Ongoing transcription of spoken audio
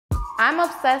I'm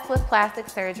obsessed with plastic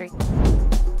surgery.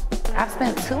 I've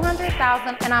spent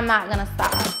 $200,000 and I'm not gonna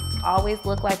stop. Always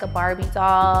look like a Barbie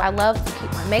doll. I love to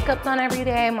keep my makeup done every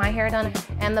day, my hair done,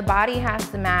 and the body has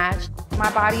to match.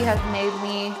 My body has made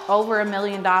me over $1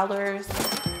 million,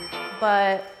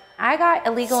 but I got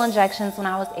illegal injections when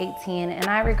I was 18 and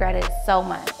I regret it so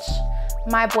much.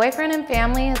 My boyfriend and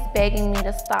family is begging me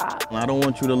to stop. I don't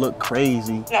want you to look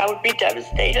crazy. I would be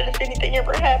devastated if anything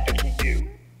ever happened to you.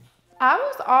 I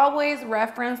was always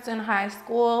referenced in high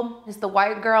school as the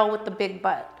white girl with the big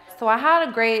butt. So I had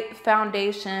a great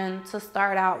foundation to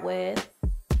start out with.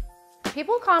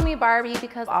 People call me Barbie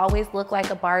because I always look like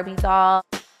a Barbie doll.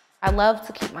 I love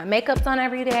to keep my makeup done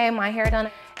every day, my hair done,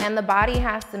 and the body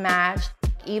has to match.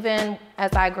 Even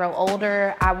as I grow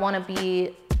older, I want to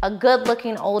be a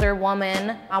good-looking older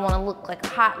woman. I want to look like a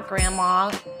hot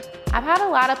grandma. I've had a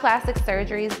lot of plastic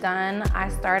surgeries done. I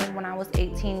started when I was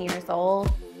 18 years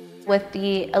old with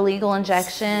the illegal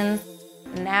injections.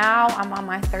 Now I'm on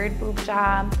my 3rd boob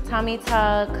job, tummy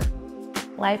tuck,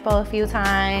 lipo a few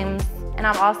times, and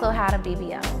I've also had a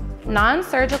BBL.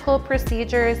 Non-surgical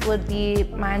procedures would be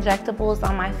my injectables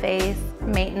on my face,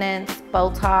 maintenance,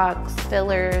 Botox,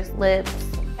 fillers, lips.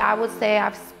 I would say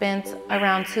I've spent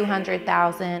around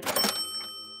 $200,000.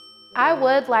 I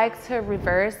would like to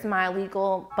reverse my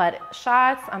illegal butt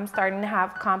shots. I'm starting to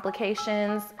have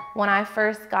complications. When I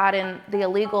first got in the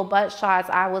illegal butt shots,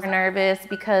 I was nervous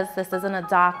because this isn't a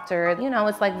doctor. You know,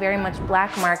 it's like very much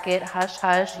black market, hush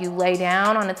hush. You lay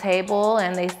down on a table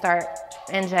and they start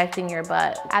injecting your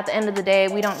butt. At the end of the day,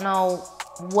 we don't know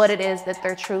what it is that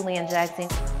they're truly injecting.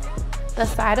 The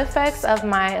side effects of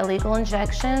my illegal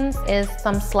injections is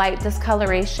some slight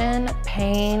discoloration,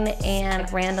 pain,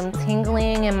 and random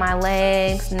tingling in my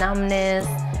legs, numbness.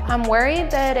 I'm worried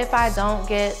that if I don't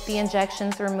get the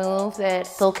injections removed,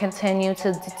 that they'll continue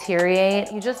to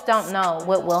deteriorate. You just don't know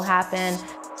what will happen.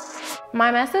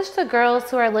 My message to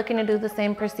girls who are looking to do the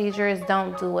same procedure is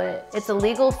don't do it. It's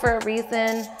illegal for a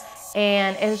reason,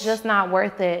 and it's just not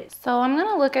worth it. So I'm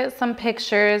gonna look at some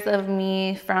pictures of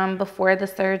me from before the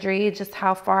surgery, just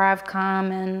how far I've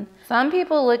come. And some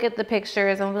people look at the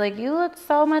pictures and be like, you looked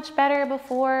so much better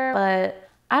before, but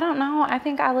I don't know, I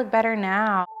think I look better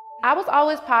now. I was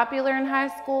always popular in high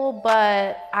school,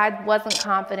 but I wasn't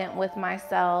confident with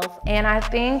myself. And I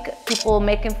think people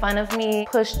making fun of me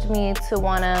pushed me to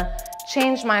wanna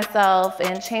change myself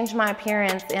and change my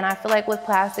appearance. And I feel like with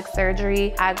plastic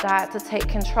surgery, I got to take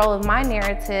control of my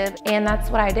narrative, and that's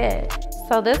what I did.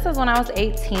 So this is when I was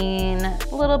 18,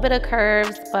 a little bit of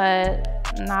curves,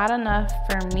 but not enough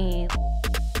for me.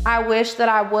 I wish that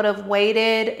I would have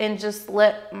waited and just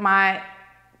let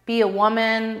be a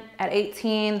woman at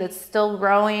 18 that's still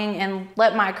growing and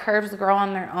let my curves grow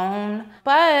on their own.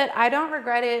 But I don't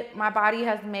regret it. My body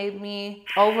has made me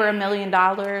over $1 million.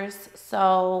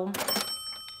 So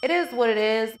it is what it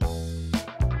is.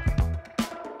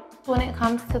 When it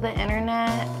comes to the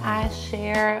internet, I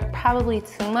share probably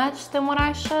too much than what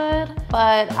I should,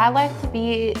 but I like to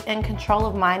be in control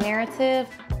of my narrative.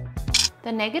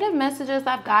 The negative messages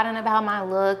I've gotten about my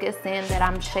look is saying that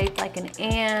I'm shaped like an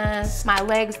ant, my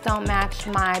legs don't match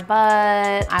my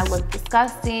butt, I look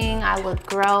disgusting, I look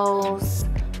gross.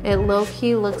 It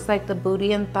low-key looks like the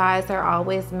booty and thighs are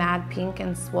always mad pink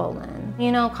and swollen.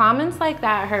 You know, comments like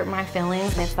that hurt my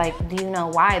feelings. It's like, do you know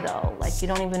why though? Like, you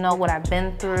don't even know what I've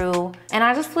been through. And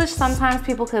I just wish sometimes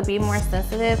people could be more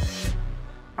sensitive.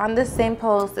 On this same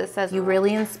post, it says, you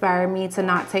really inspire me to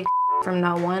not take from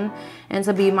no one and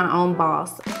to be my own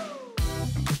boss.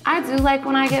 I do like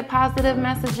when I get positive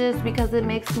messages because it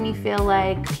makes me feel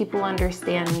like people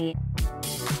understand me.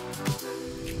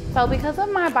 So because of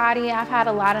my body, I've had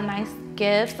a lot of nice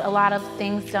gifts, a lot of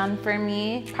things done for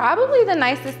me. Probably the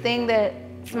nicest thing that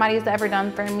somebody's ever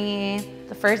done for me,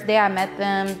 the first day I met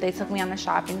them, they took me on a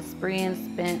shopping spree and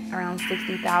spent around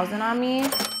 $60,000 on me.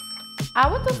 I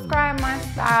would describe my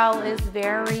style as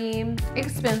very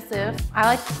expensive. I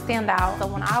like to stand out. So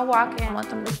when I walk in, I want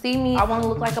them to see me. I want to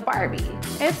look like a Barbie.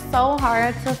 It's so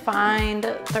hard to find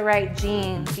the right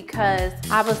jeans because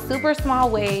I have a super small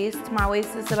waist. My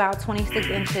waist is about 26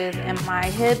 inches and my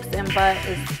hips and butt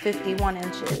is 51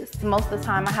 inches. Most of the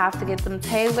time I have to get them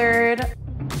tailored.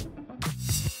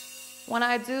 When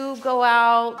I do go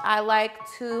out, I like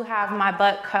to have my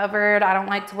butt covered. I don't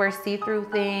like to wear see-through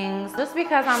things just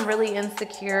because I'm really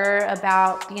insecure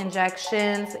about the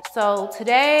injections. So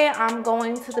today I'm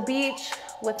going to the beach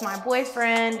with my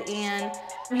boyfriend and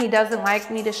he doesn't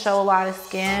like me to show a lot of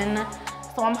skin.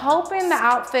 So I'm hoping the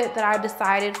outfit that I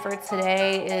decided for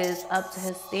today is up to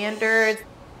his standards.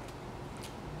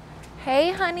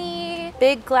 Hey honey,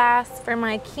 big glass for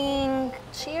my king.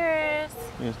 Cheers.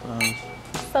 Yes,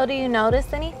 So do you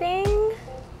notice anything?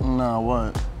 Nah,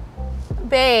 what?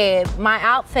 Babe, my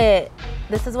outfit.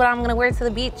 This is what I'm gonna wear to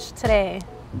the beach today.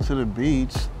 To the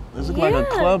beach? This looks like a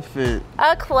club fit.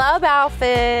 A club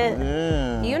outfit.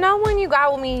 Yeah. You know when you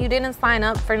got with me, you didn't sign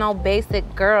up for no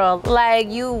basic girl. Like,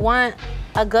 you want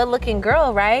a good looking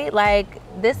girl, right? Like,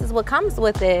 this is what comes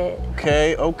with it.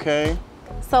 Okay, okay.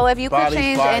 So if you could Body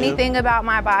change fire. anything about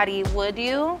my body, would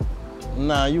you?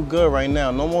 Nah, you good right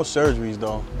now. No more surgeries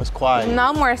though. It's quiet.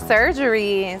 No more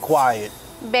surgeries. Quiet.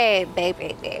 Babe.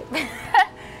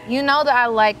 You know that I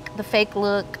like the fake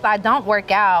look. I don't work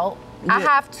out. Yeah. I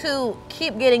have to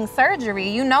keep getting surgery.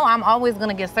 You know I'm always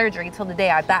gonna get surgery till the day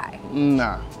I die.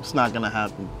 Nah, it's not gonna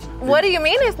happen. What do you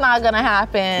mean it's not gonna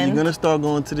happen? You're gonna start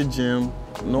going to the gym.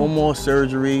 No more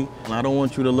surgery. And I don't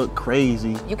want you to look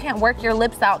crazy. You can't work your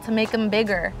lips out to make them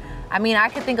bigger. I mean, I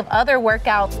could think of other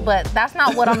workouts, but that's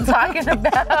not what I'm talking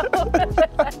about.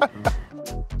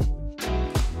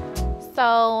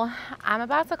 So I'm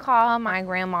about to call my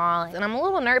grandma and I'm a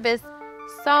little nervous.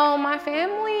 So my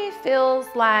family feels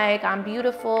like I'm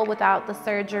beautiful without the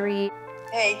surgery.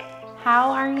 Hey.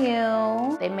 How are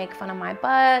you? They make fun of my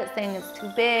butt, saying it's too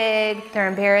big. They're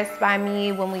embarrassed by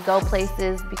me when we go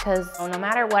places because no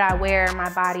matter what I wear, my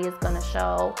body is gonna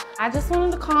show. I just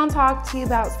wanted to call and talk to you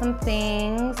about some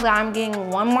things. I'm getting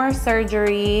one more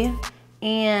surgery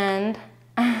and...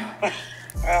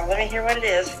 Let me hear what it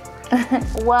is.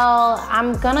 Well,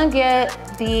 I'm gonna get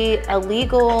the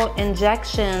illegal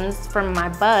injections from my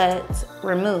butt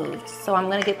removed. So I'm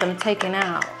gonna get them taken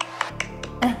out.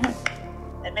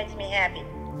 That makes me happy.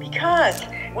 Because,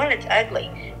 one, it's ugly.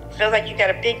 It feels like you got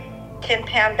a big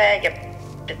 10-pound bag of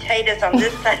potatoes on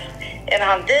this side and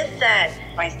on this side.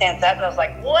 When he stands up and I was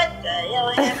like, what the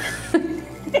hell happened?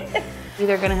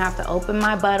 Either gonna have to open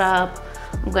my butt up,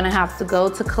 I'm gonna have to go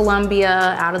to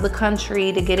Colombia, out of the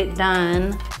country to get it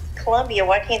done. Colombia,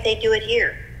 why can't they do it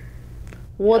here?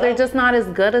 Well, they're just not as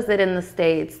good as it in the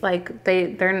States. Like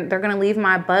they're gonna leave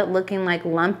my butt looking like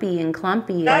lumpy and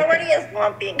clumpy. It already is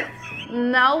lumpy.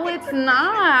 No, it's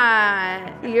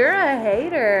not. You're a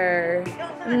hater.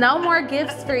 No more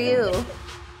gifts for you.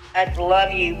 I'd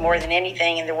love you more than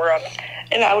anything in the world.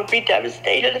 And I would be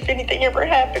devastated if anything ever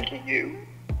happened to you.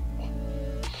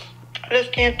 I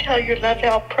just can't tell you love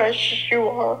how precious you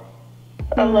are.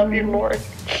 I love you, Lord.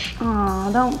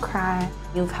 Aw, don't cry.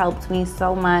 You've helped me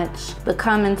so much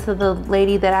become into the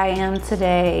lady that I am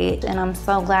today. And I'm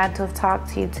so glad to have talked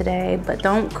to you today, but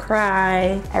don't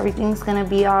cry. Everything's gonna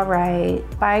be all right.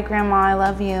 Bye, Grandma, I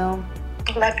love you.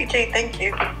 I love you too, thank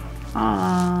you.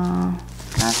 Aw,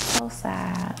 that's so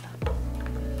sad.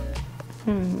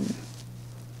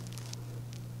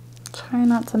 Try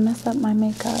not to mess up my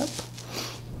makeup.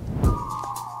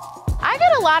 I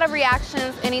get a lot of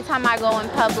reactions anytime I go in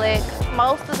public.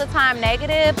 Most of the time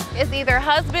negative. It's either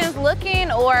husbands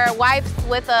looking or wives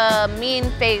with a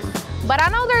mean face. But I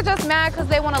know they're just mad because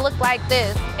they want to look like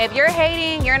this. If you're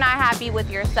hating, you're not happy with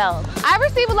yourself. I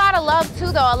receive a lot of love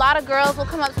too though. A lot of girls will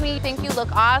come up to me, think you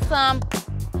look awesome.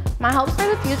 My hopes for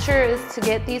the future is to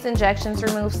get these injections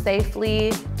removed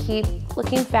safely, keep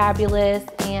looking fabulous,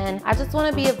 and I just want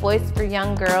to be a voice for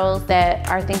young girls that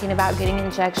are thinking about getting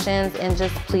injections and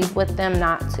just plead with them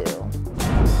not to.